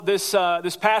This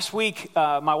past week,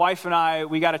 my wife and I,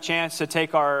 we got a chance to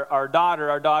take our daughter.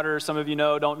 Our daughter, some of you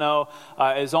know, don't know,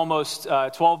 is almost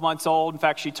 12 months old. In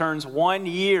fact, she turns 1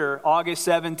 year, August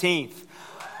 17th.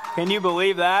 Can you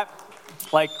believe that?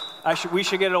 Like, we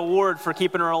should get an award for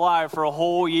keeping her alive for a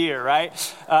whole year, right?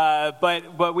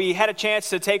 But we had a chance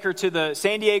to take her to the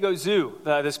San Diego Zoo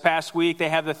this past week. They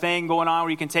have the thing going on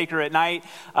where you can take her at night,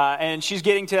 and she's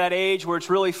getting to that age where it's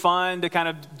really fun to kind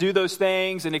of do those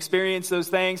things and experience those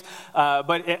things.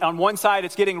 But on one side,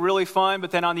 it's getting really fun, but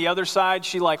then on the other side,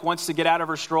 she wants to get out of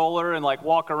her stroller and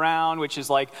walk around, which is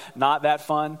not that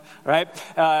fun, right?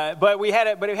 But we had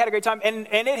a great time, and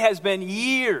it has been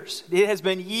years. It has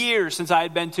been years since I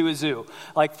had been to a zoo.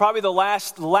 Probably the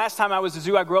last time I was at a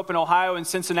zoo, I grew up in Ohio in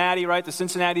Cincinnati, right? The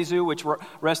Cincinnati Zoo, which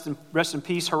rest in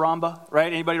peace, Harambe,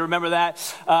 right? Anybody remember that?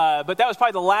 But that was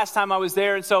probably the last time I was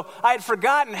there, and so I had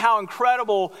forgotten how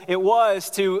incredible it was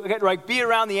to be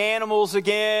around the animals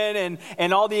again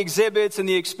and all the exhibits and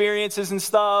the experiences and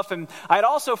stuff. And I had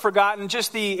also forgotten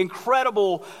just the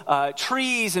incredible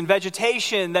trees and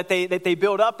vegetation that they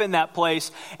build up in that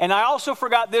place. And I also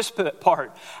forgot this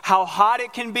part, how hot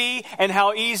it can be and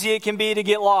how easy it can be to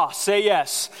get lost. Say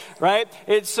yes, right?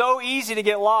 It's so easy to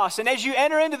get lost. And as you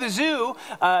enter into the zoo,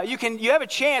 you have a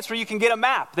chance where you can get a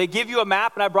map. They give you a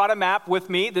map, and I brought a map with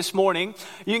me this morning.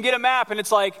 You can get a map, and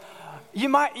it's you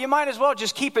might as well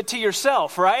just keep it to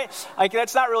yourself, right?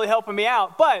 That's not really helping me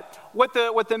out. But what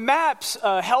the maps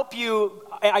help you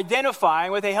identify,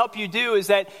 and what they help you do is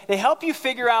that they help you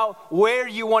figure out where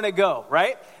you want to go,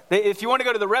 right? If you want to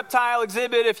go to the reptile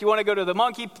exhibit, if you want to go to the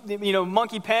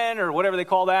monkey pen or whatever they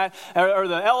call that, or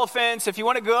the elephants, if you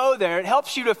want to go there, it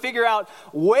helps you to figure out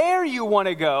where you want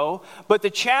to go. But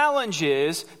the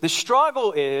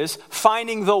struggle is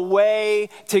finding the way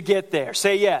to get there.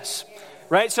 Say yes.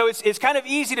 Right? So it's kind of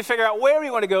easy to figure out where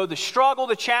you want to go. The struggle,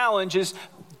 the challenge is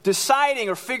deciding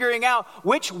or figuring out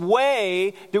which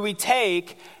way do we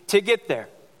take to get there.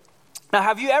 Now,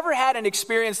 have you ever had an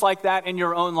experience like that in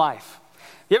your own life?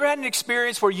 You ever had an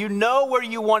experience where you know where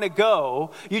you want to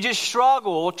go, you just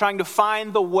struggle trying to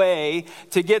find the way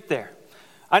to get there?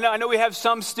 I know we have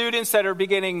some students that are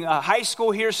beginning high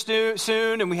school here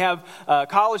soon, and we have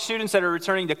college students that are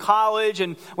returning to college.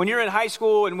 And when you're in high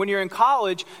school and when you're in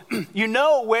college, you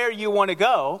know where you want to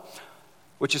go,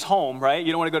 which is home, right?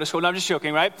 You don't want to go to school. No, I'm just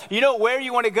joking, right? You know where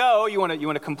you want to go. You want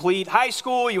to complete high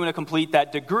school. You want to complete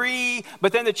that degree.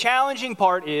 But then the challenging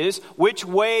part is, which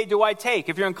way do I take?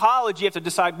 If you're in college, you have to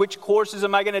decide which courses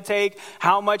am I going to take?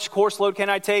 How much course load can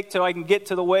I take till I can get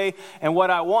to the way and what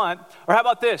I want? Or how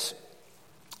about this?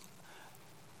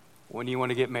 When you want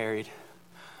to get married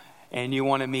and you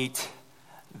want to meet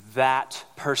that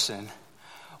person,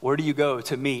 where do you go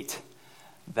to meet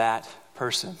that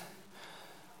person?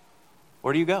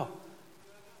 Where do you go?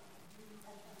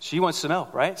 She wants to know,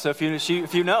 right? So if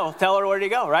you know, tell her where to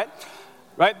go, right?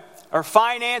 Right? Our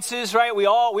finances, right? We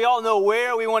all know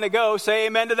where we want to go. Say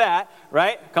amen to that,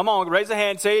 right? Come on, raise a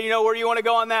hand. Say, where you want to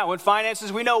go on that one.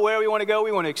 Finances, we know where we want to go.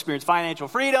 We want to experience financial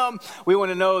freedom. We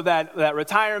want to know that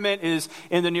retirement is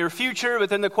in the near future. But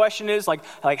then the question is,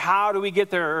 how do we get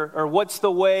there? Or what's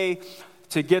the way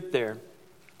to get there?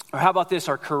 Or how about this,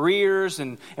 our careers,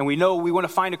 and we know we want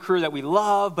to find a career that we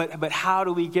love, but how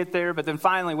do we get there? But then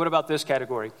finally, what about this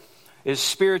category? Is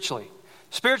spiritually.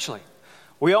 Spiritually.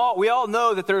 We all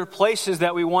know that there are places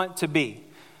that we want to be,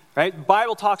 right? The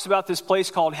Bible talks about this place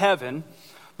called heaven,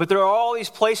 but there are all these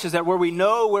places where we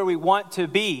know where we want to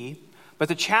be, but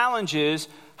the challenge is,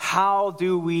 how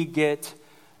do we get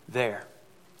there?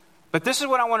 But this is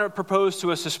what I want to propose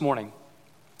to us this morning.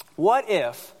 What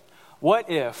if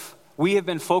we have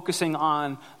been focusing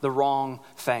on the wrong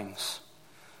things?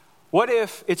 What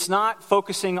if it's not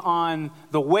focusing on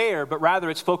the where, but rather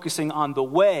it's focusing on the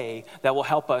way that will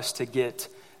help us to get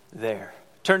there?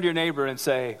 Turn to your neighbor and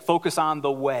say, focus on the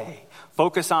way.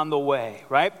 Focus on the way,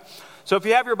 right? So if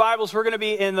you have your Bibles, we're going to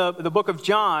be in the book of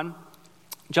John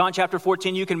chapter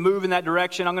 14. You can move in that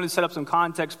direction. I'm going to set up some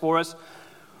context for us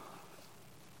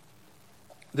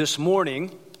this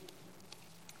morning.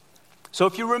 So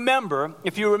if you remember,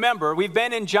 we've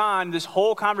been in John this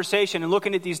whole conversation and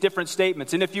looking at these different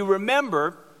statements. And if you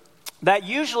remember that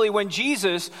usually when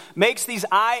Jesus makes these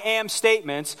I am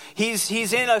statements,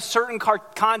 he's in a certain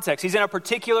context. He's in a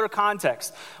particular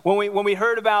context. When we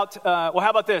heard about, how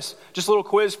about this? Just a little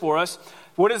quiz for us.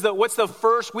 What's the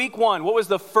first, week one, what was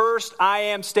the first I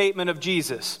am statement of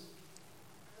Jesus?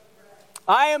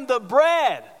 I am the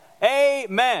bread.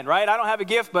 Amen, right? I don't have a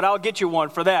gift, but I'll get you one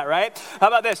for that, right? How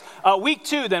about this? Week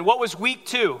 2 then. What was week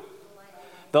 2?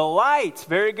 the light.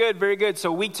 Very good, very good.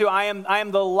 So week 2, I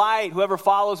am the light. Whoever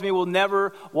follows me will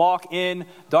never walk in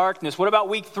darkness. What about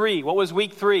week 3? What was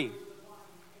week 3?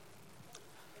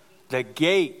 The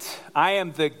gate. I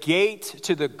am the gate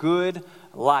to the good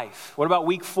life. What about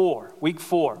week 4? Week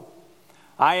 4.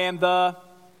 I am the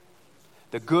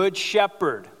good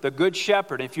shepherd. The good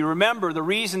shepherd. If you remember, the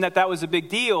reason that was a big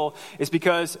deal is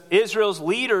because Israel's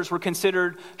leaders were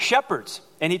considered shepherds.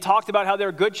 And he talked about how there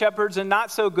are good shepherds and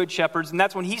not so good shepherds. And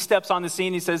that's when he steps on the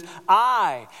scene. He says,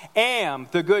 I am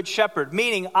the good shepherd,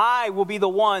 meaning I will be the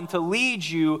one to lead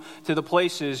you to the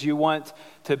places you want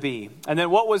to be. And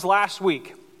then what was last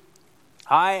week?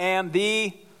 I am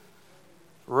the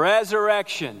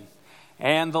resurrection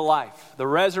and the life. The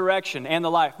resurrection and the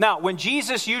life. Now, when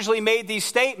Jesus usually made these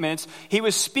statements, he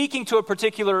was speaking to a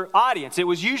particular audience. It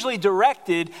was usually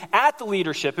directed at the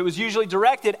leadership. It was usually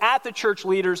directed at the church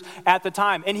leaders at the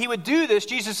time. And he would do this.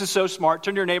 Jesus is so smart.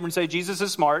 Turn to your neighbor and say, Jesus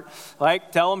is smart.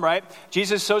 Like, tell him, right?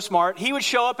 Jesus is so smart. He would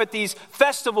show up at these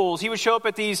festivals. He would show up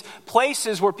at these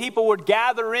places where people would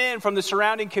gather in from the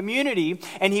surrounding community.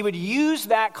 And he would use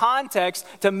that context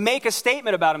to make a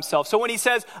statement about himself. So when he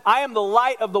says, I am the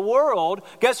light of the world,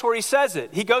 guess where he says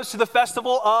it? He goes to the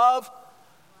festival of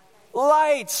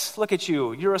lights. Look at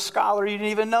you. You're a scholar. You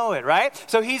didn't even know it, right?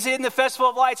 So he's in the festival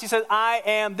of lights. He says, I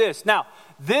am this. Now,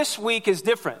 this week is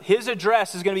different. His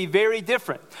address is going to be very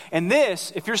different. And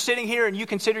this, if you're sitting here and you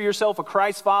consider yourself a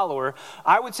Christ follower,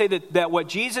 I would say that what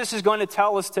Jesus is going to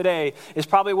tell us today is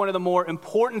probably one of the more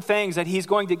important things that he's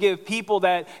going to give people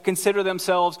that consider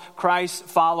themselves Christ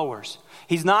followers.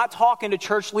 He's not talking to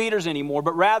church leaders anymore,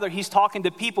 but rather he's talking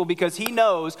to people because he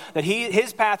knows that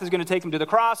his path is going to take him to the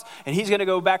cross and he's going to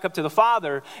go back up to the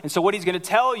Father. And so what he's going to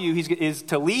tell you is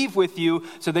to leave with you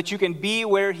so that you can be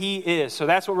where he is. So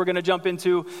that's what we're going to jump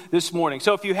into this morning.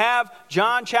 So if you have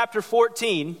John chapter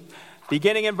 14,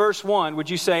 beginning in verse 1, would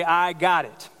you say, I got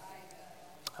it?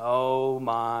 Oh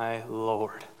my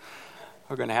Lord.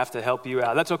 We're going to have to help you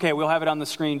out. That's okay. We'll have it on the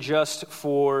screen just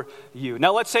for you.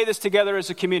 Now, let's say this together as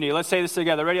a community. Let's say this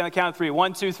together. Ready on the count of 3.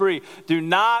 1, 2, 3. Do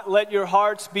not let your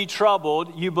hearts be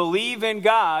troubled. You believe in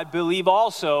God. Believe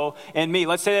also in me.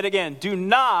 Let's say that again. Do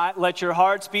not let your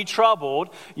hearts be troubled.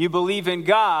 You believe in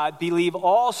God. Believe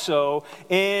also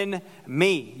in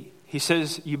me. He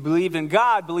says, you believe in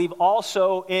God, believe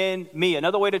also in me.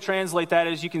 Another way to translate that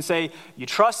is you can say, you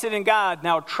trusted in God,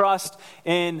 now trust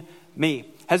in me.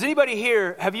 Has anybody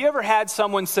here, have you ever had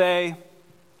someone say,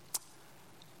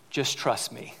 just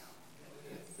trust me?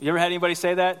 You ever had anybody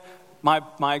say that?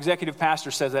 My executive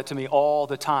pastor says that to me all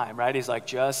the time, right? He's like,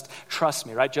 just trust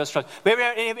me, right? Just trust. But ever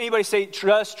had anybody say,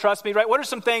 just trust me, right? What are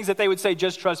some things that they would say,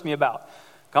 just trust me about?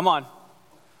 Come on.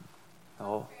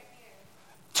 Oh.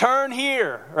 Turn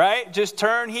here, right? Just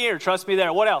turn here. Trust me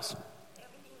there. What else?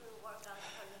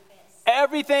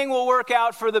 Everything will work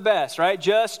out for the best, right?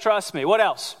 Just trust me. What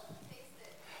else?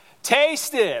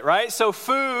 Taste it, right? So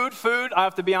food, I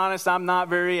have to be honest, I'm not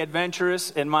very adventurous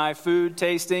in my food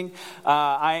tasting.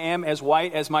 I am as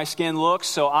white as my skin looks,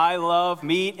 so I love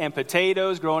meat and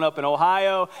potatoes growing up in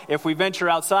Ohio. If we venture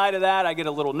outside of that, I get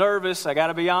a little nervous. I got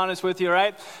to be honest with you,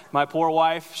 right? My poor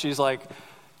wife, she's like,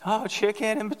 oh,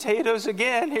 chicken and potatoes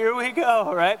again. Here we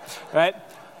go, right?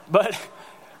 But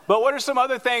what are some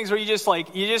other things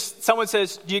where someone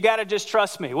says, you got to just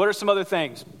trust me. What are some other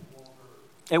things?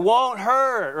 It won't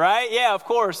hurt, right? Yeah, of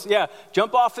course. Yeah.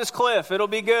 Jump off this cliff. It'll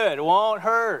be good. It won't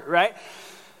hurt, right?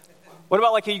 What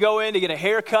about like you go in to get a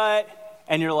haircut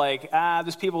and you're like,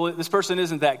 this person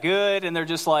isn't that good. And they're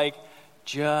just like,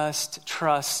 just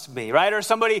trust me, right? Or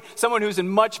someone who's in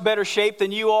much better shape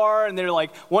than you are. And they're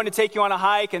like, wanting to take you on a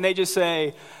hike. And they just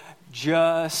say,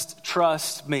 just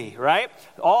trust me, right?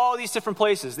 All these different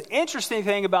places. The interesting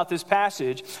thing about this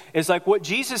passage is like what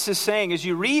Jesus is saying as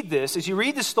you read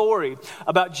the story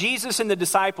about Jesus and the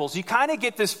disciples, you kind of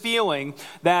get this feeling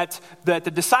that the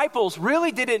disciples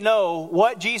really didn't know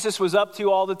what Jesus was up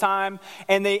to all the time.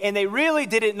 And they really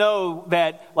didn't know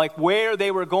that like where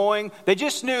they were going. They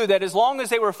just knew that as long as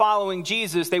they were following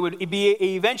Jesus, they would be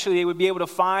able to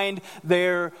find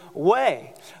their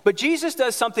way. But Jesus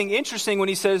does something interesting when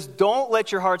he says, don't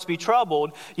let your hearts be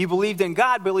troubled. You believed in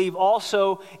God, believe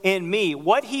also in me.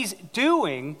 What he's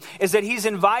doing is that he's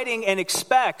inviting and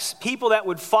expects people that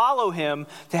would follow him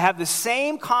to have the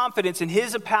same confidence in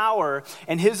his power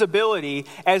and his ability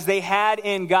as they had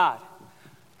in God.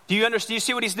 Do you understand? Do you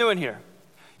see what he's doing here?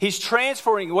 He's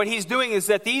transferring. What he's doing is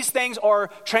that these things are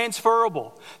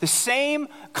transferable. The same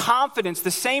confidence,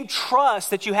 the same trust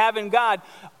that you have in God,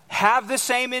 have the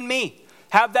same in me.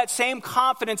 have that same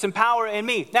confidence and power in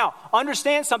me. Now,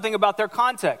 understand something about their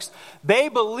context. They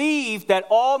believed that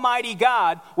Almighty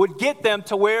God would get them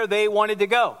to where they wanted to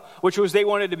go, which was they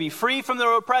wanted to be free from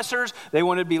their oppressors. They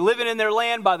wanted to be living in their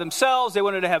land by themselves. They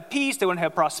wanted to have peace. They wanted to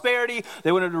have prosperity.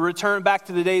 They wanted to return back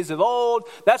to the days of old.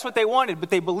 That's what they wanted, but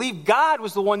they believed God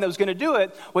was the one that was going to do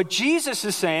it. What Jesus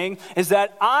is saying is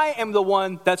that I am the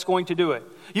one that's going to do it.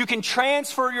 You can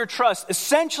transfer your trust.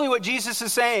 Essentially what Jesus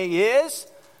is saying is,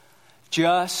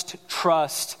 just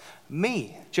trust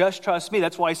me. Just trust me.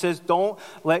 That's why he says, don't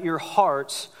let your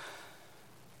hearts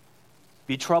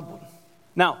be troubled.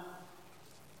 Now,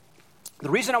 the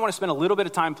reason I want to spend a little bit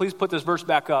of time, please put this verse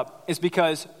back up, is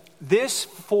because this,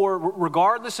 for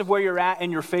regardless of where you're at in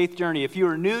your faith journey, if you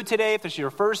are new today, if it's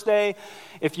your first day,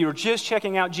 if you're just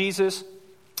checking out Jesus,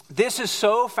 this is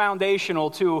so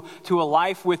foundational to a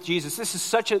life with Jesus. This is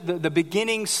such the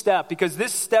beginning step, because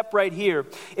this step right here,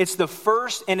 it's the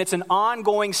first and it's an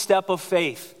ongoing step of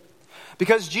faith.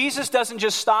 Because Jesus doesn't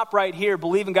just stop right here,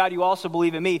 believe in God, you also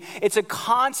believe in me. It's a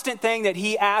constant thing that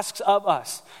he asks of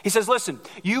us. He says, listen,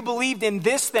 you believed in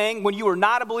this thing when you were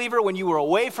not a believer, when you were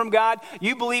away from God.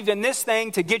 You believed in this thing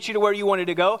to get you to where you wanted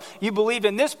to go. You believed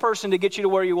in this person to get you to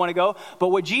where you want to go. But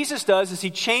what Jesus does is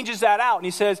he changes that out. And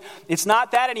he says, it's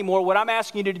not that anymore. What I'm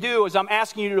asking you to do is I'm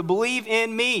asking you to believe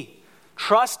in me.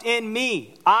 Trust in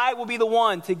me. I will be the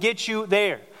one to get you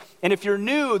there. And if you're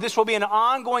new, this will be an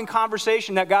ongoing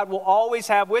conversation that God will always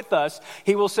have with us.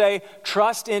 He will say,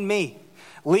 trust in me.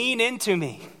 Lean into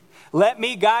me. Let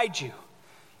me guide you.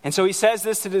 And so he says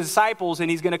this to the disciples,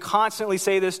 and he's going to constantly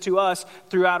say this to us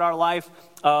throughout our life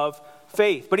of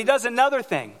faith. But he does another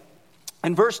thing.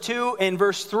 In verse 2 and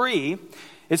verse 3,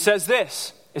 it says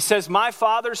this. It says, my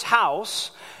Father's house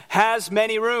has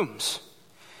many rooms.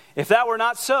 If that were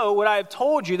not so, would I have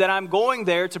told you that I'm going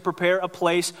there to prepare a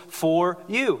place for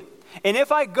you? And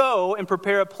if I go and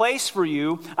prepare a place for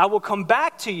you, I will come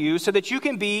back to you so that you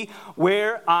can be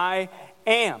where I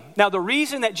am. Now, the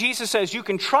reason that Jesus says you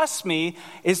can trust me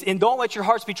is, and don't let your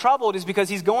hearts be troubled, is because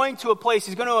he's going to a place,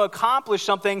 he's going to accomplish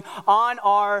something on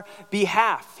our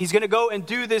behalf. He's going to go and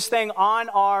do this thing on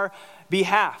our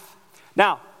behalf.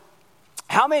 Now,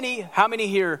 how many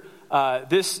here,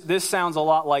 this sounds a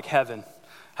lot like heaven?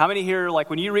 How many here, like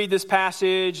when you read this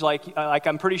passage, like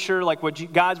I'm pretty sure like what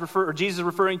Jesus is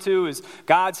referring to is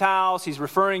God's house. He's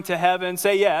referring to heaven.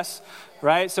 Say yes,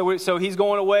 right? So he's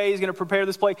going away. He's going to prepare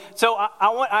this place. So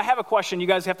I have a question. You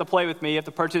guys have to play with me. You have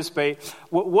to participate.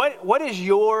 What is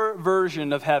your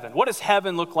version of heaven? What does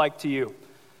heaven look like to you?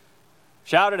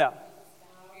 Shout it out.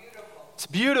 It's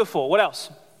beautiful. What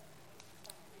else?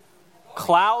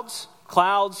 Clouds.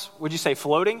 Would you say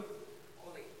floating?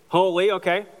 Holy.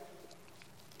 Okay.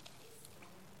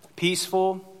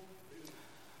 Peaceful.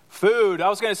 Food. I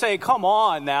was going to say, come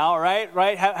on now,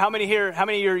 right? How many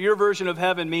here, your version of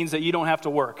heaven means that you don't have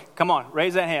to work? Come on,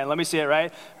 raise that hand. Let me see it,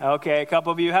 right? Okay, a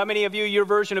couple of you. How many of you, your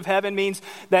version of heaven means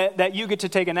that you get to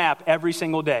take a nap every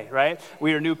single day, right?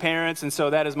 We are new parents, and so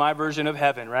that is my version of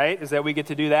heaven, right? Is that we get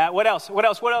to do that. What else?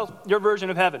 Your version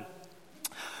of heaven?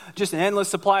 Just an endless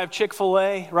supply of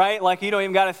Chick-fil-A, right? Like you don't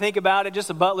even got to think about it. Just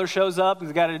a butler shows up and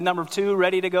he's got a number 2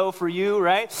 ready to go for you,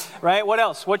 right? Right? What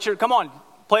else? Come on,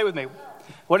 play with me.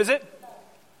 What is it?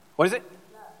 What is it?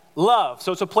 Love.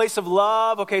 So it's a place of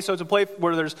love. Okay, so it's a place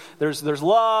where there's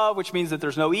love, which means that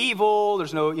there's no evil,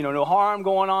 there's no harm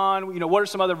going on. What are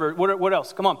some other what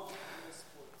else? Come on.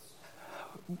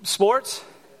 Sports?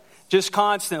 Just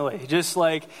constantly. Just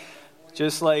like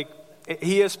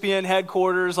ESPN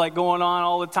headquarters, like going on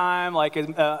all the time, like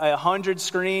 100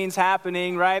 screens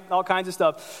happening, right? All kinds of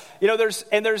stuff. There's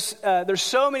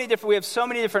so many different. We have so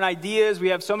many different ideas. We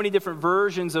have so many different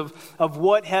versions of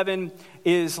what heaven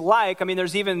is like. I mean,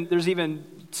 there's even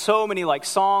so many like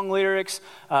song lyrics.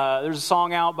 There's a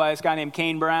song out by this guy named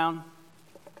Kane Brown.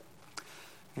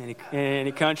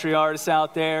 Any country artists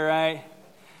out there, right?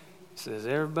 He says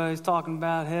everybody's talking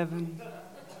about heaven,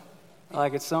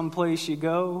 like it's someplace you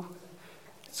go.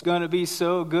 It's going to be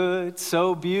so good,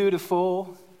 so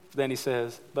beautiful. Then he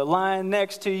says, but lying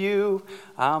next to you,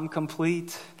 I'm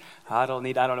complete. I don't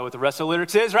know what the rest of the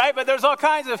lyrics is, right? But there's all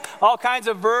kinds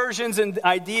of versions and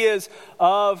ideas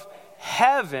of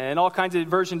heaven, all kinds of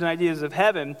versions and ideas of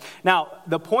heaven. Now,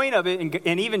 the point of it,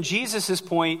 and even Jesus'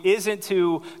 point, isn't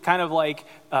to kind of like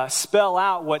spell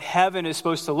out what heaven is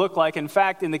supposed to look like. In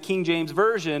fact, in the King James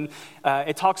Version,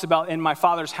 it talks about, in my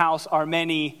Father's house are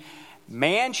many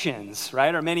mansions,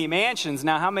 right? Or many mansions.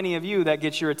 Now, how many of you that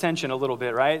gets your attention a little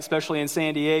bit, right? Especially in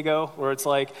San Diego, where it's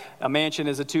like a mansion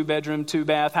is a 2-bedroom,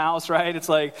 2-bath house, right? It's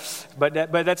like, but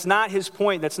that's not his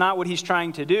point. That's not what he's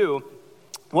trying to do.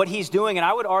 What he's doing, and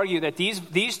I would argue that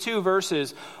these 2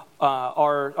 verses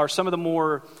are some of the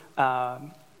more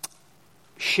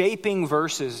shaping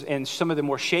verses and some of the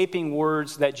more shaping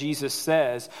words that Jesus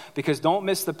says, because don't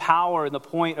miss the power and the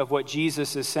point of what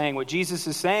Jesus is saying. What Jesus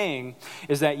is saying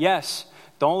is that, yes,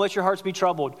 don't let your hearts be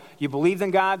troubled. You believe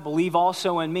in God, believe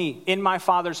also in me. In my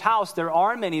Father's house, there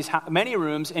are many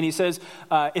rooms. And he says,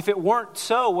 if it weren't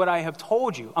so, what I have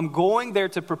told you, I'm going there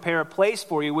to prepare a place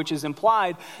for you, which is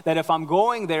implied that if I'm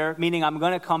going there, meaning I'm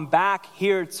going to come back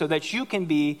here so that you can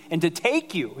be, and to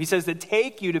take you. He says to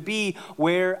take you to be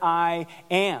where I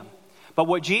am. But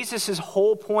what Jesus'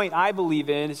 whole point, I believe,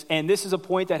 is, and this is a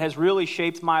point that has really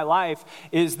shaped my life,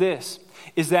 is this,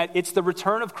 is that it's the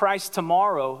return of Christ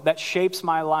tomorrow that shapes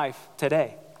my life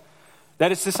today.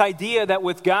 That it's this idea that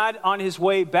with God on his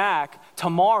way back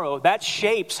tomorrow, that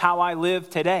shapes how I live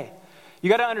today. You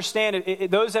got to understand,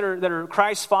 those that are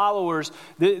Christ followers,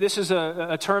 this is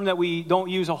a term that we don't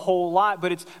use a whole lot,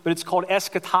 but it's called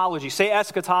eschatology. Say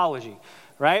eschatology.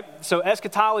 Right? So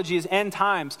eschatology is end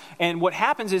times. And what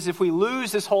happens is if we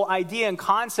lose this whole idea and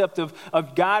concept of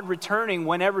God returning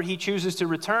whenever he chooses to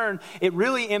return, it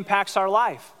really impacts our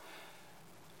life.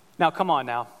 Now, come on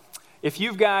now. If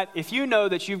you know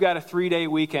that you've got a 3-day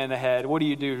weekend ahead, what do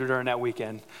you do during that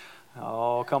weekend?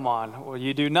 Oh, come on. Well,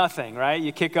 you do nothing, right?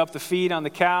 You kick up the feet on the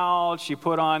couch. You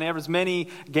put on as many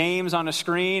games on the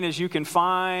screen as you can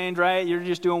find, right? You're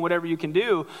just doing whatever you can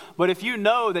do. But if you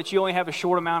know that you only have a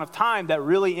short amount of time, that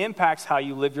really impacts how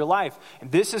you live your life.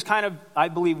 And this is kind of, I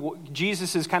believe,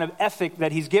 Jesus' kind of ethic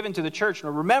that he's given to the church. Now,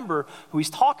 remember who he's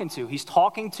talking to. He's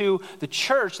talking to the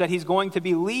church that he's going to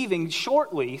be leaving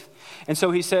shortly. And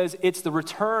so he says, it's the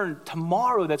return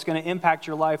tomorrow that's going to impact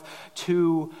your life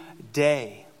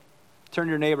today. Turn to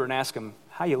your neighbor and ask him,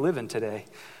 how you living today?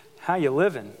 How you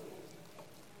living?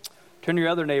 Turn to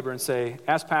your other neighbor and say,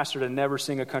 ask Pastor to never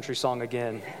sing a country song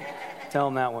again. Tell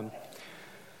him that one.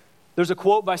 There's a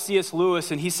quote by C.S.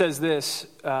 Lewis, and he says this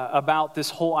about this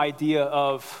whole idea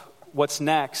of what's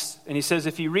next. And he says,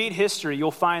 if you read history,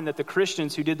 you'll find that the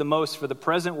Christians who did the most for the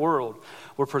present world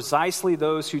were precisely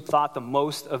those who thought the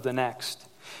most of the next.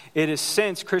 It is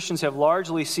since Christians have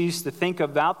largely ceased to think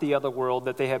about the other world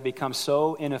that they have become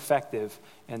so ineffective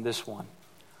in this one.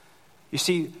 You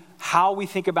see, how we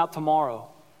think about tomorrow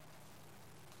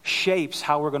shapes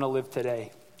how we're going to live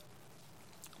today.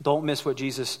 Don't miss what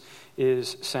Jesus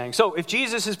is saying. So if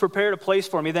Jesus has prepared a place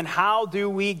for me, then how do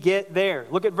we get there?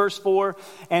 Look at verse 4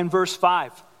 and verse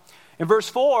 5. In verse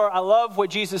 4, I love what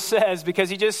Jesus says because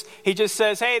he just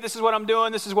says, hey, this is what I'm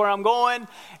doing, this is where I'm going.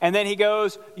 And then he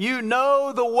goes, you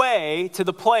know the way to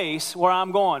the place where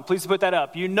I'm going. Please put that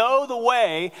up. You know the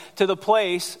way to the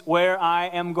place where I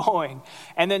am going.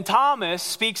 And then Thomas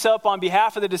speaks up on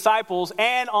behalf of the disciples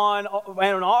and on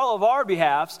all of our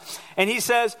behalves. And he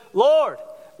says, Lord,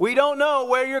 we don't know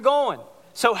where you're going.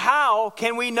 So how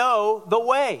can we know the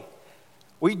way?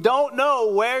 We don't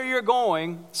know where you're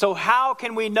going, so how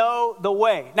can we know the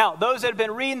way? Now, those that have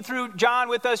been reading through John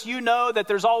with us, you know that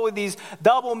there's always these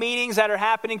double meanings that are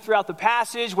happening throughout the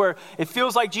passage where it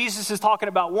feels like Jesus is talking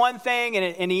about one thing,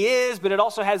 and he is, but it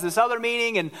also has this other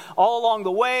meaning, and all along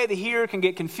the way, the hearer can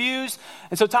get confused.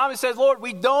 And so Thomas says, Lord,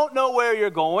 we don't know where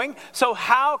you're going, so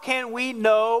how can we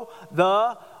know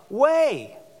the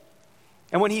way?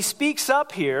 And when he speaks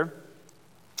up here,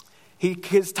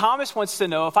 because Thomas wants to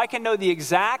know if I can know the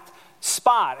exact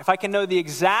spot, if I can know the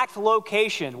exact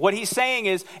location. What he's saying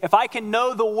is, if I can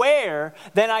know the where,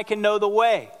 then I can know the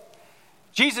way.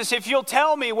 Jesus, if you'll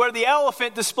tell me where the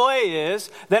elephant display is,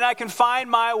 then I can find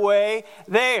my way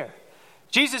there.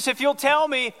 Jesus, if you'll tell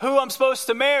me who I'm supposed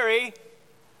to marry,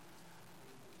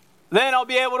 then I'll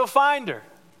be able to find her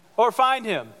or find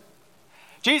him.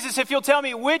 Jesus, if you'll tell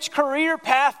me which career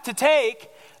path to take,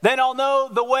 then I'll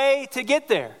know the way to get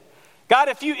there. God,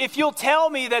 if you'll tell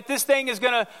me that this thing is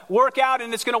going to work out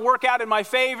and it's going to work out in my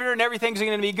favor and everything's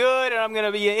going to be good and I'm going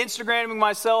to be Instagramming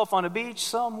myself on a beach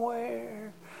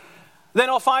somewhere, then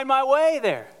I'll find my way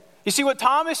there. You see, what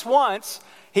Thomas wants,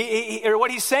 or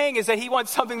what he's saying is that he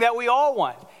wants something that we all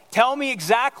want. Tell me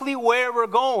exactly where we're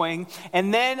going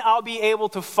and then I'll be able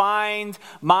to find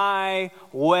my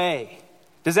way.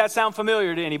 Does that sound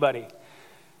familiar to anybody?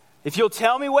 If you'll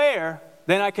tell me where,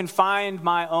 then I can find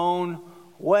my own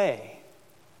way.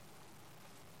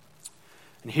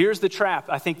 And here's the trap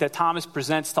I think that Thomas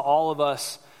presents to all of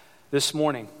us this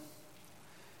morning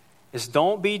is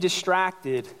don't be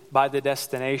distracted by the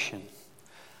destination.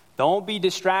 Don't be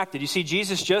distracted. You see,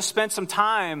 Jesus just spent some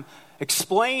time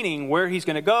explaining where he's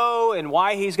going to go and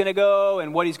why he's going to go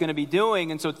and what he's going to be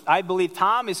doing. And so I believe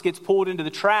Thomas gets pulled into the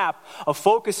trap of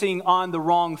focusing on the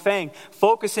wrong thing,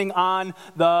 focusing on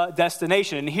the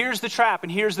destination. And here's the trap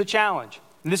and here's the challenge.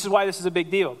 And this is why this is a big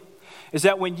deal. is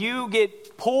that when you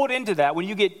get pulled into that, when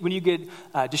you get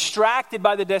distracted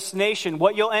by the destination,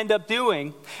 what you'll end up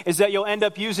doing is that you'll end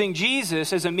up using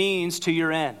Jesus as a means to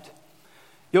your end.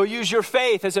 You'll use your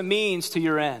faith as a means to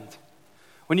your end.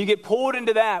 When you get pulled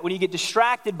into that, when you get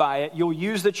distracted by it, you'll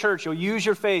use the church, you'll use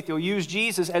your faith, you'll use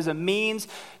Jesus as a means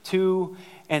to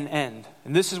an end.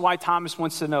 And this is why Thomas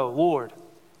wants to know, Lord,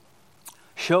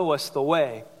 show us the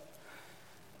way,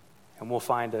 and we'll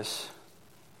find us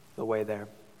the way there.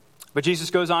 But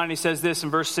Jesus goes on and he says this in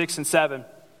verse 6 and 7.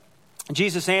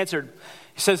 Jesus answered,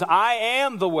 he says, I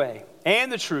am the way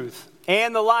and the truth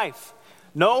and the life.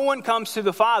 No one comes to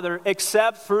the Father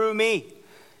except through me.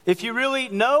 If you really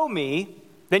know me,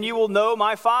 then you will know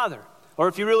my Father. Or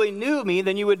if you really knew me,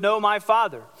 then you would know my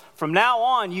Father. From now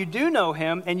on, you do know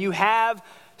him and you have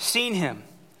seen him.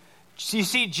 You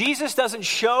see, Jesus doesn't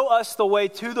show us the way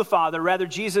to the Father. Rather,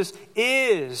 Jesus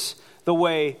is the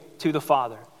way to the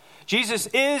Father. Jesus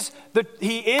is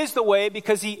the way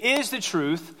because he is the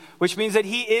truth, which means that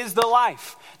he is the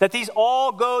life. That these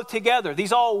all go together.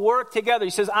 These all work together.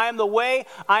 He says, I am the way,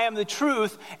 I am the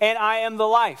truth, and I am the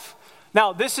life.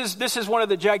 Now, this is one of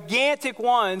the gigantic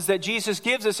ones that Jesus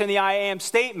gives us in the I am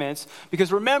statements,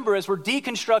 because remember, as we're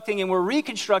deconstructing and we're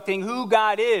reconstructing who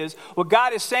God is, what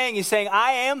God is saying, he's saying,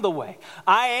 I am the way,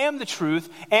 I am the truth,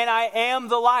 and I am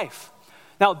the life.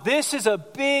 Now, this is a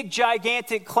big,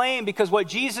 gigantic claim, because what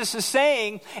Jesus is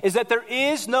saying is that there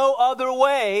is no other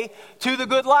way to the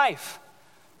good life.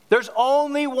 There's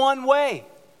only one way.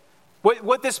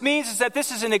 What this means is that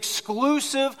this is an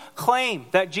exclusive claim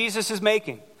that Jesus is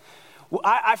making.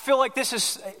 I feel like this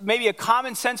is maybe a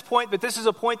common sense point, but this is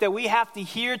a point that we have to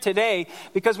hear today,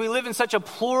 because we live in such a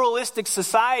pluralistic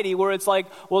society where it's like,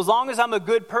 well, as long as I'm a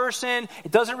good person,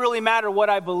 it doesn't really matter what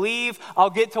I believe, I'll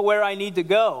get to where I need to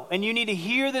go. And you need to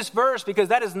hear this verse, because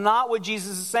that is not what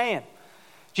Jesus is saying.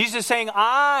 Jesus is saying,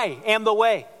 I am the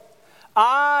way.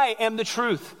 I am the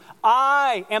truth.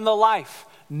 I am the life.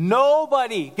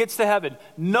 Nobody gets to heaven.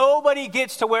 Nobody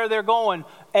gets to where they're going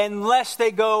unless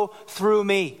they go through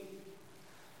me.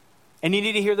 And you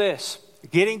need to hear this.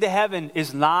 Getting to heaven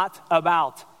is not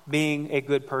about being a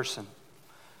good person.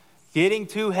 Getting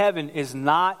to heaven is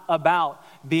not about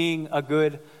being a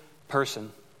good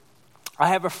person. I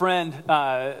have a friend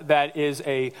that is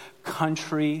a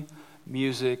country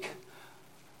musician.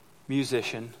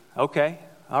 Okay,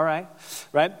 all right,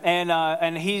 right?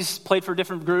 And he's played for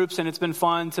different groups, and it's been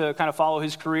fun to kind of follow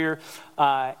his career.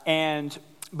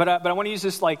 But I want to use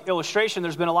this like illustration.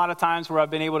 There's been a lot of times where I've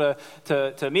been able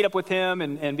to meet up with him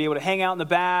and be able to hang out in the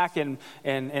back and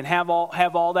have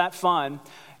all that fun.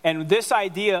 And this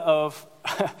idea of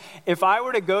if I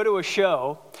were to go to a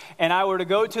show and I were to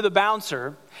go to the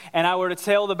bouncer and I were to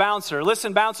tell the bouncer,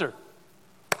 listen, bouncer,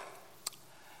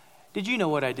 did you know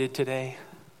what I did today?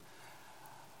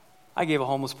 I gave a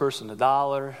homeless person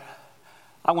 $1.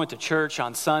 I went to church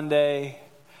on Sunday.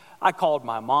 I called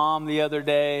my mom the other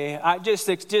day. I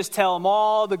just tell them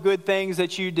all the good things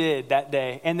that you did that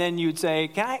day. And then you'd say,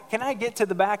 can I get to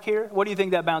the back here? What do you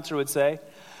think that bouncer would say?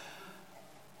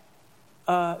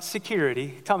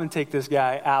 Security, come and take this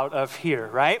guy out of here,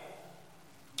 right?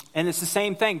 And it's the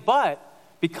same thing. But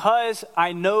because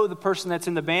I know the person that's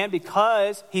in the band,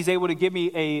 because he's able to give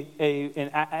me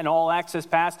an all-access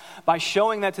pass, by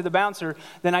showing that to the bouncer,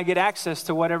 then I get access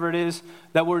to whatever it is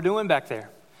that we're doing back there.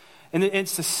 And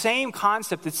it's the same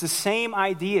concept, it's the same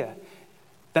idea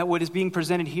that what is being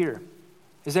presented here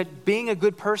is that being a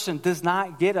good person does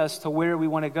not get us to where we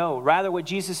want to go. Rather, what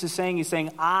Jesus is saying, he's saying,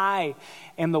 I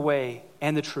am the way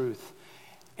and the truth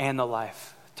and the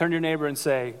life. Turn to your neighbor and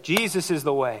say, Jesus is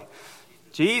the way.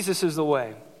 Jesus is the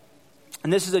way.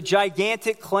 And this is a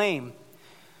gigantic claim.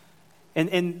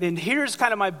 And here's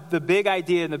kind of the big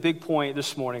idea and the big point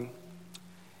this morning.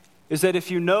 Is that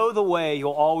if you know the way,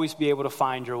 you'll always be able to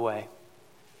find your way.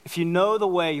 If you know the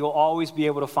way, you'll always be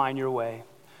able to find your way.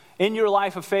 In your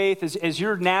life of faith, as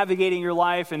you're navigating your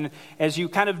life and as you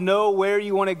kind of know where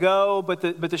you want to go, but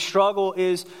the struggle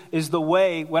is the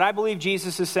way, what I believe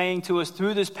Jesus is saying to us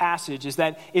through this passage is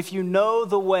that if you know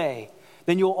the way,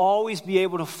 then you'll always be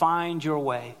able to find your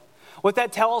way. What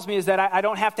that tells me is that I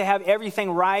don't have to have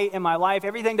everything right in my life.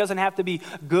 Everything doesn't have to be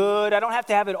good. I don't have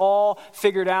to have it all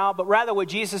figured out. But rather what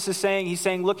Jesus is saying, he's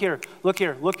saying, look here, look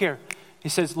here, look here. He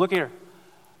says, look here.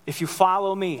 If you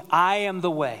follow me, I am the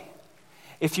way.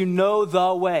 If you know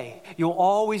the way, you'll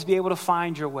always be able to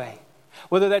find your way.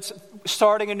 Whether that's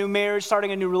starting a new marriage,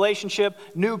 starting a new relationship,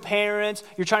 new parents,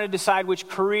 you're trying to decide which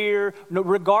career,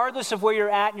 regardless of where you're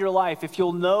at in your life, if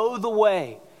you'll know the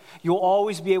way, you'll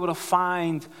always be able to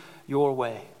find your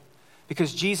way.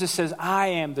 Because Jesus says, I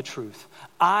am the truth.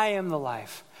 I am the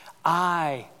life.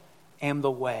 I am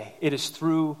the way. It is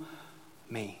through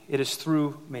me. It is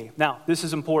through me. Now, this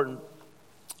is important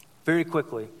very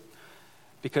quickly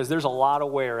because there's a lot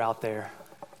of where out there.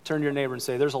 Turn to your neighbor and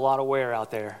say, there's a lot of where out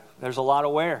there. There's a lot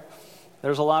of where.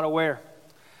 There's a lot of where.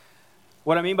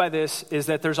 What I mean by this is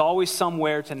that there's always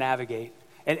somewhere to navigate.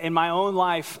 And in my own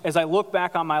life, as I look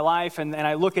back on my life and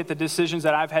I look at the decisions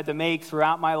that I've had to make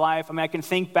throughout my life, I mean, I can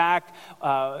think back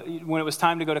when it was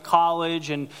time to go to college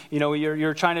and, you know,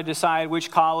 you're trying to decide which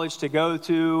college to go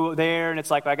to there. And it's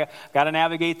like, I got to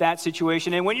navigate that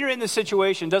situation. And when you're in this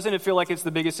situation, doesn't it feel like it's the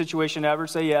biggest situation ever?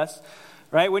 Say yes.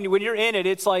 Right? When you're in it,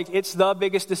 it's like it's the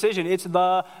biggest decision. It's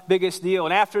the biggest deal.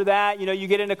 And after that, you know, you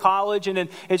get into college and then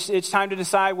it's time to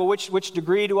decide, well, which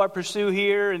degree do I pursue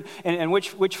here and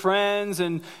which friends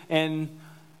and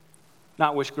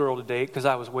not which girl to date, because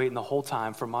I was waiting the whole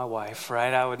time for my wife,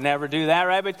 right? I would never do that,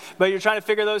 right? But you're trying to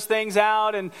figure those things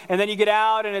out, and then you get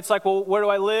out, and it's like, well, where do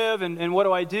I live, and what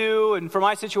do I do? And for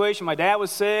my situation, my dad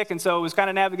was sick, and so it was kind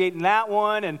of navigating that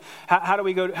one, and how do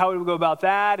we go about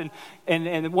that?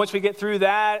 And once we get through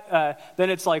that, then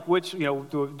it's like, which, you know,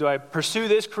 do I pursue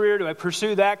this career? Do I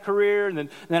pursue that career? And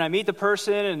then I meet the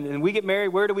person, and we get married.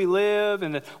 Where do we live?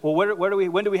 And well,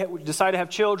 when do we decide to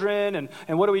have children?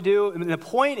 And what do we do? And the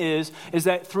point is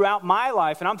that throughout my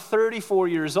life, and I'm 34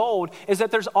 years old, is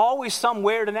that there's always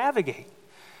somewhere to navigate.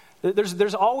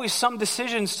 There's always some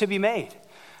decisions to be made.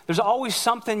 There's always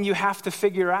something you have to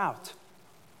figure out.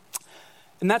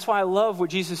 And that's why I love what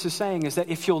Jesus is saying, is that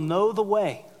if you'll know the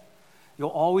way, you'll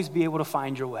always be able to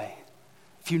find your way.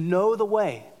 If you know the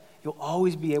way, you'll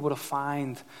always be able to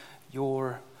find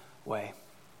your way.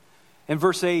 In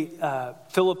verse 8,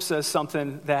 Philip says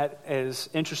something that is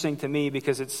interesting to me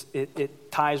because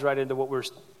it ties right into what we're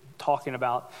talking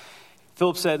about.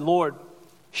 Philip said, Lord,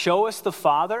 show us the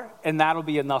Father, and that'll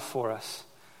be enough for us.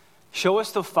 Show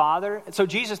us the Father. So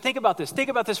Jesus, think about this. Think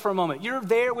about this for a moment. You're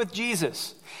there with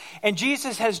Jesus, and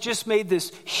Jesus has just made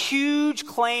this huge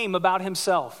claim about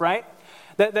himself, right?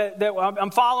 That I'm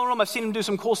following him, I've seen him do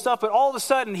some cool stuff, but all of a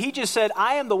sudden he just said,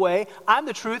 I am the way, I'm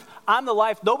the truth, I'm the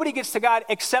life. Nobody gets to God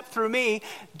except through me.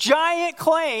 Giant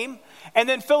claim. And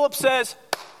then Philip says,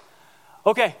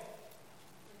 okay,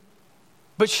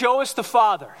 but show us the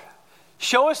Father.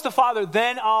 Show us the Father,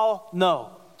 then I'll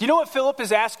know. Do you know what Philip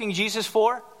is asking Jesus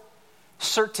for?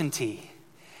 Certainty.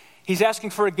 He's asking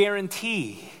for a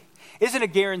guarantee. Isn't a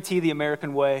guarantee the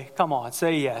American way? Come on,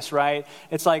 say yes, right?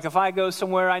 It's like if I go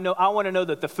somewhere, I want to know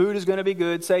that the food is going to be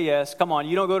good. Say yes. Come on,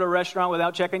 you don't go to a restaurant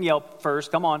without checking Yelp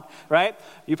first. Come on, right?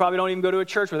 You probably don't even go to a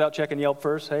church without checking Yelp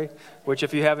first. Hey, which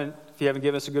if you haven't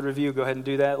given us a good review, go ahead and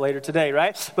do that later today,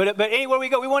 right? But anywhere we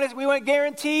go, we want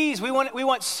guarantees. We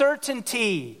want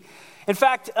certainty. In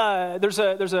fact, there's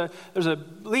a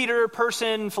leader,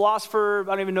 person, philosopher,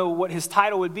 I don't even know what his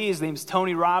title would be. His name's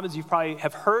Tony Robbins. You probably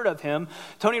have heard of him.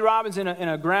 Tony Robbins, in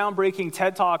a groundbreaking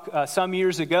TED Talk some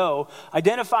years ago,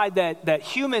 identified that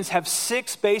humans have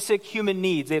 6 basic human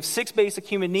needs. They have 6 basic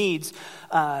human needs,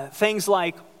 things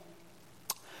like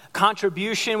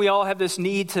contribution. We all have this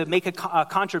need to make a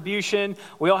contribution.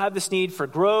 We all have this need for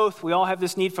growth. We all have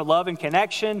this need for love and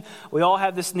connection. We all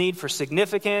have this need for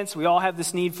significance. We all have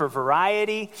this need for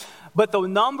variety. But the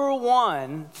number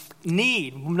one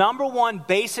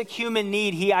basic human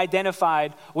need he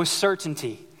identified was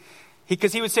certainty.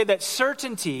 Because he would say that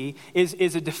certainty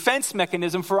is a defense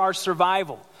mechanism for our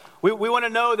survival. We want to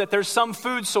know that there's some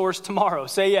food source tomorrow.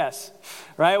 Say yes,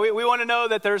 right? We want to know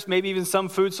that there's maybe even some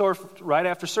food source right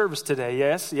after service today.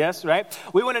 Yes, right?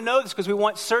 We want to know this because we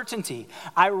want certainty.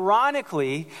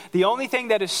 Ironically, the only thing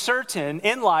that is certain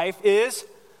in life is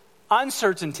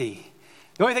uncertainty.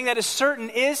 The only thing that is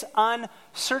certain is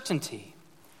uncertainty.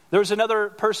 There was another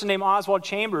person named Oswald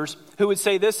Chambers who would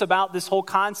say this about this whole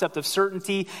concept of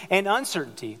certainty and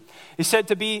uncertainty. He said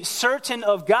to be certain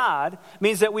of God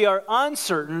means that we are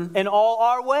uncertain in all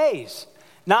our ways,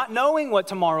 not knowing what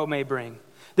tomorrow may bring.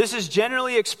 This is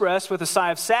generally expressed with a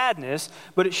sigh of sadness,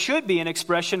 but it should be an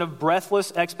expression of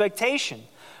breathless expectation.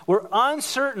 We're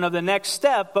uncertain of the next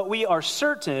step, but we are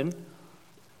certain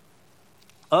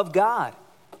of God.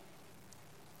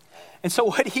 And so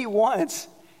what he wants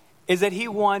is that he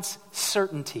wants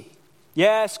certainty.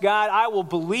 Yes, God, I will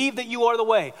believe that you are the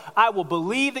way. I will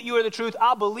believe that you are the truth.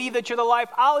 I'll believe that you're the life.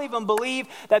 I'll even believe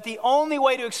that the only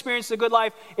way to experience the good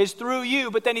life is through you.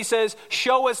 But then he says,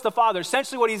 show us the Father.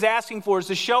 Essentially what he's asking for is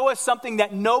to show us something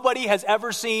that nobody has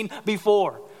ever seen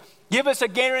before. Give us a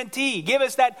guarantee. Give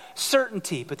us that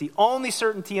certainty. But the only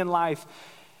certainty in life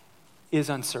is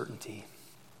uncertainty.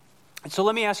 And so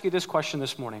let me ask you this question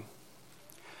this morning.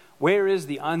 Where is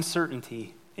the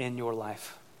uncertainty in your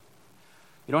life?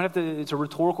 You don't have to, it's a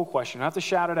rhetorical question. You don't have to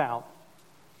shout it out.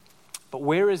 But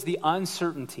where is the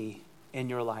uncertainty in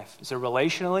your life? Is it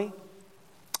relationally?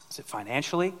 Is it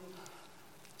financially?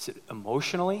 Is it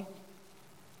emotionally?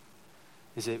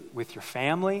 Is it with your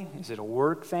family? Is it a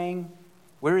work thing?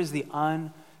 Where is the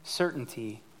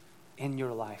uncertainty in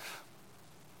your life?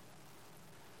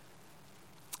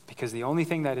 Because the only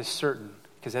thing that is certain,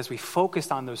 because as we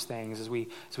focused on those things, as we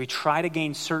try to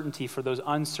gain certainty for those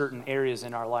uncertain areas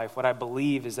in our life, what I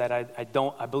believe is that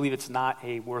I believe it's not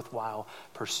a worthwhile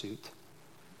pursuit.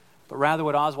 But rather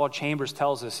what Oswald Chambers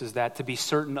tells us is that to be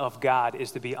certain of God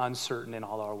is to be uncertain in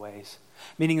all our ways.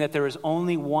 Meaning that there is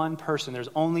only one person, there's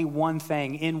only one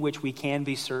thing in which we can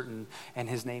be certain, and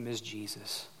his name is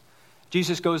Jesus.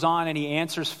 Jesus goes on and he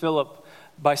answers Philip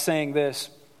by saying this,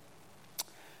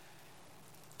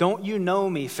 "Don't you know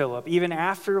me, Philip, even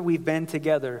after we've been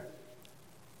together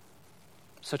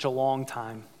such a long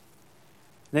time?"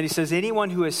 And then he says,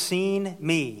 "Anyone who has seen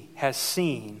me has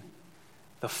seen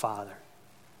the Father."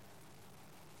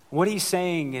 What he's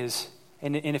saying is,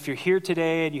 and if you're here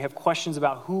today and you have questions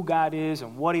about who God is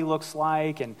and what he looks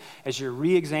like, and as you're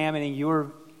re-examining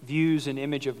your views and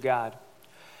image of God,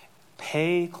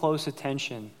 pay close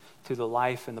attention to the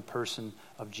life and the person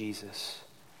of Jesus.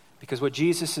 Because what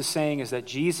Jesus is saying is that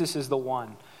Jesus is the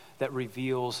one that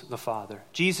reveals the Father.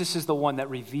 Jesus is the one that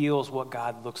reveals what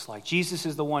God looks like. Jesus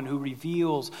is the one who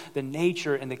reveals the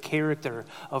nature and the character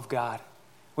of God.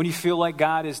 When you feel like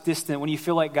God is distant, when you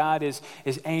feel like God is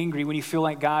angry, when you feel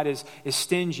like God is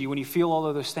stingy, when you feel all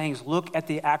of those things, look at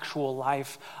the actual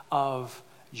life of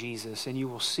Jesus, and you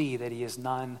will see that he is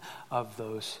none of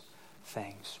those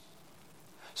things.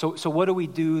 So what do we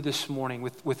do this morning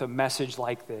with a message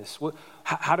like this?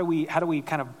 How do we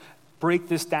kind of break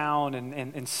this down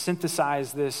and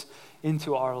synthesize this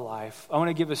into our life? I want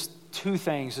to give us two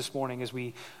things this morning as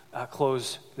we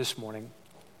close this morning.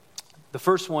 The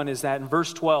first one is that in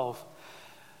verse 12,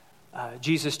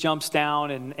 Jesus jumps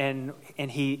down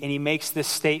and he makes this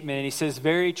statement, and he says,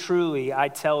 "Very truly, I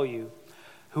tell you,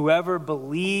 whoever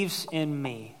believes in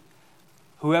me.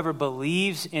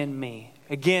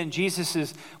 Again, Jesus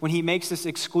is, when he makes this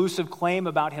exclusive claim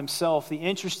about himself, the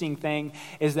interesting thing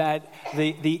is that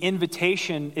the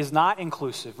invitation is not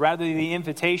inclusive. Rather, the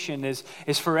invitation is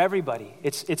for everybody.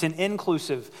 It's an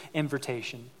inclusive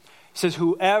invitation. He says,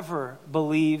 whoever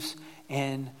believes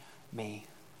in me.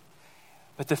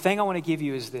 But the thing I want to give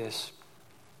you is this,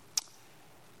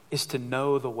 is to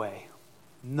know the way.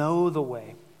 Know the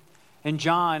way. And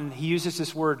John, he uses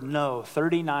this word know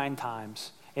 39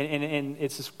 times. And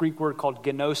it's this Greek word called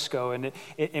gnosko.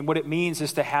 And what it means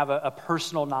is to have a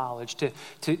personal knowledge,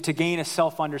 to gain a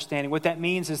self-understanding. What that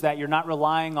means is that you're not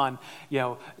relying on,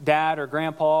 dad or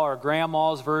grandpa or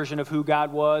grandma's version of who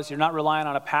God was. You're not relying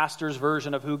on a pastor's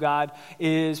version of who God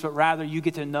is, but rather you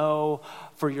get to know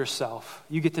for yourself.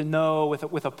 You get to know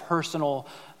with a personal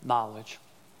knowledge.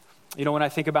 When I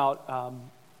think about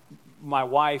my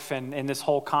wife and this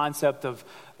whole concept of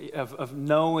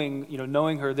knowing,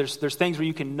 knowing her, there's things where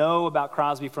you can know about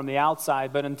Crosby from the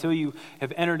outside, but until you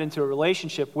have entered into a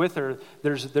relationship with her,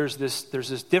 there's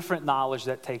this different knowledge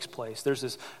that takes place. There's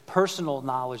this personal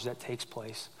knowledge that takes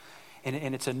place.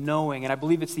 And it's a knowing, and I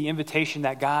believe it's the invitation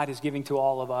that God is giving to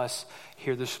all of us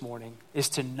here this morning, is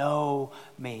to know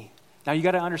me. Now you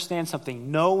got to understand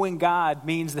something. Knowing God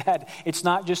means that it's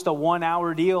not just a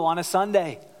 1-hour deal on a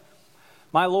Sunday.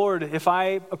 My Lord, if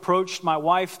I approached my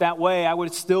wife that way, I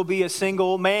would still be a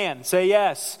single man. Say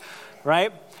yes,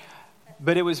 right?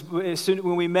 But it was as soon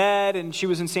when we met, and she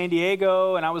was in San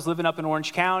Diego, and I was living up in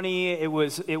Orange County. It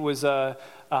was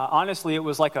honestly, it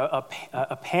was like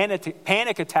a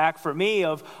panic attack for me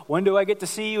of when do I get to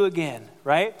see you again,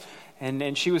 right?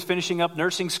 And she was finishing up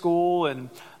nursing school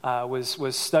and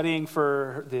was studying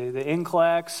for the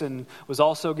NCLEX, and was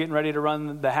also getting ready to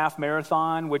run the half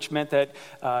marathon, which meant that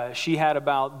she had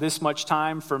about this much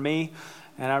time for me.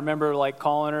 And I remember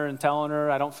calling her and telling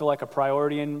her, I don't feel like a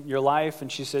priority in your life.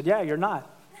 And she said, yeah, you're not.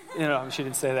 She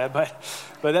didn't say that,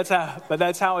 but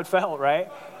that's how it felt, right?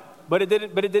 But it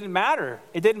didn't matter.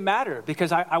 It didn't matter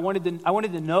because I wanted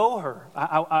to know her,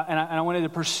 and I wanted to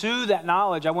pursue that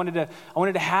knowledge. I wanted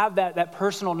to have that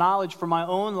personal knowledge for my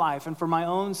own life and for my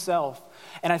own self.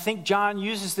 And I think John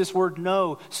uses this word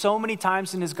 "know" so many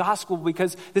times in his gospel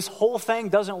because this whole thing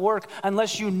doesn't work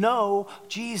unless you know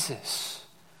Jesus,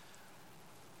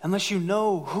 unless you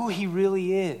know who he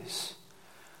really is.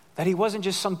 That he wasn't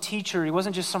just some teacher, he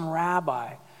wasn't just some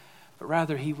rabbi, but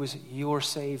rather he was your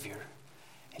Savior.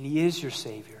 And he is your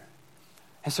Savior.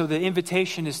 And so the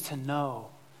invitation is to know.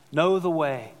 Know the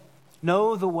way.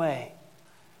 Know the way.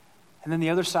 And then the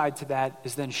other side to that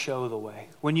is then show the way.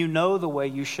 When you know the way,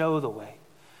 you show the way.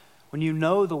 When you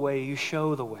know the way, you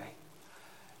show the way.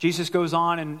 Jesus goes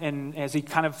on, and as he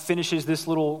kind of finishes this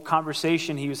little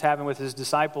conversation he was having with his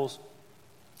disciples,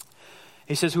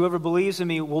 he says, whoever believes in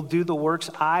me will do the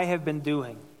works I have been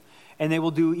doing, and they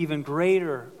will do even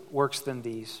greater works than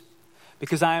these,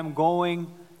 because I am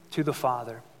going to the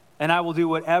Father, and I will do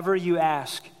whatever you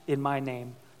ask in my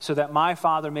name, so that my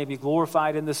Father may be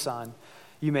glorified in the Son.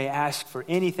 You may ask for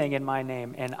anything in my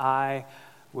name, and I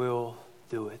will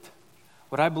do it.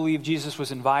 What I believe Jesus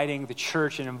was inviting the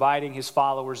church and inviting his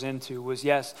followers into was,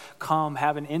 yes, come,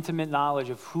 have an intimate knowledge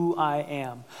of who I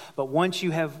am. But once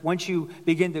you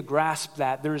begin to grasp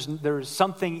that, there's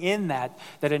something in that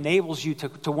enables you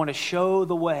to want to show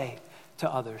the way to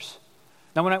others.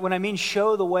 Now, when I mean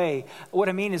show the way, what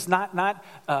I mean is not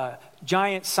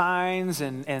giant signs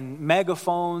and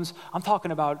megaphones. I'm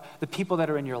talking about the people that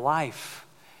are in your life,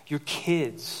 your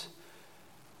kids,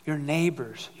 your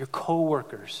neighbors, your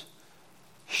coworkers.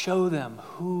 Show them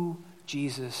who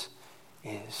Jesus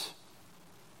is.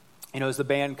 You know, as the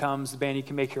band comes, you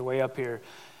can make your way up here.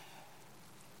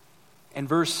 In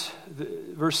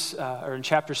in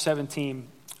chapter 17,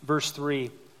 verse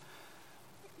 3,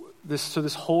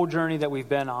 this whole journey that we've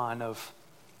been on of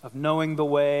knowing the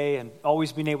way and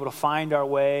always being able to find our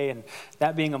way, and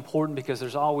that being important because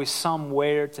there's always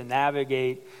somewhere to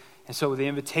navigate. And so the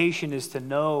invitation is to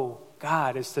know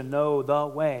God, is to know the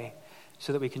way,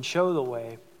 so that we can show the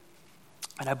way.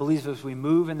 And I believe as we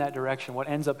move in that direction, what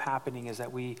ends up happening is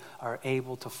that we are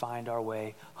able to find our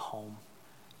way home.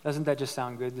 Doesn't that just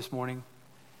sound good this morning?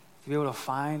 To be able to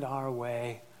find our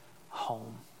way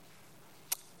home.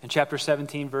 In chapter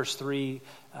 17, verse 3,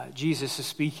 Jesus is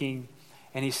speaking,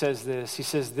 and he says this. He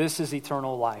says, this is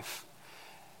eternal life,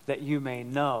 that you may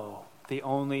know the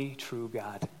only true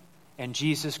God, and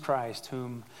Jesus Christ,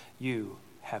 whom you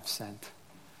have sent.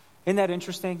 Isn't that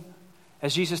interesting?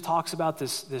 As Jesus talks about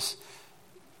this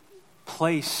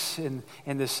place in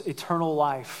this eternal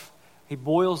life, he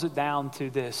boils it down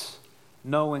to this: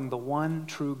 knowing the one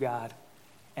true God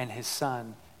and his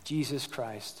Son, Jesus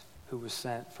Christ, who was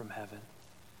sent from heaven.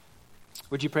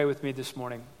 Would you pray with me this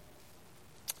morning?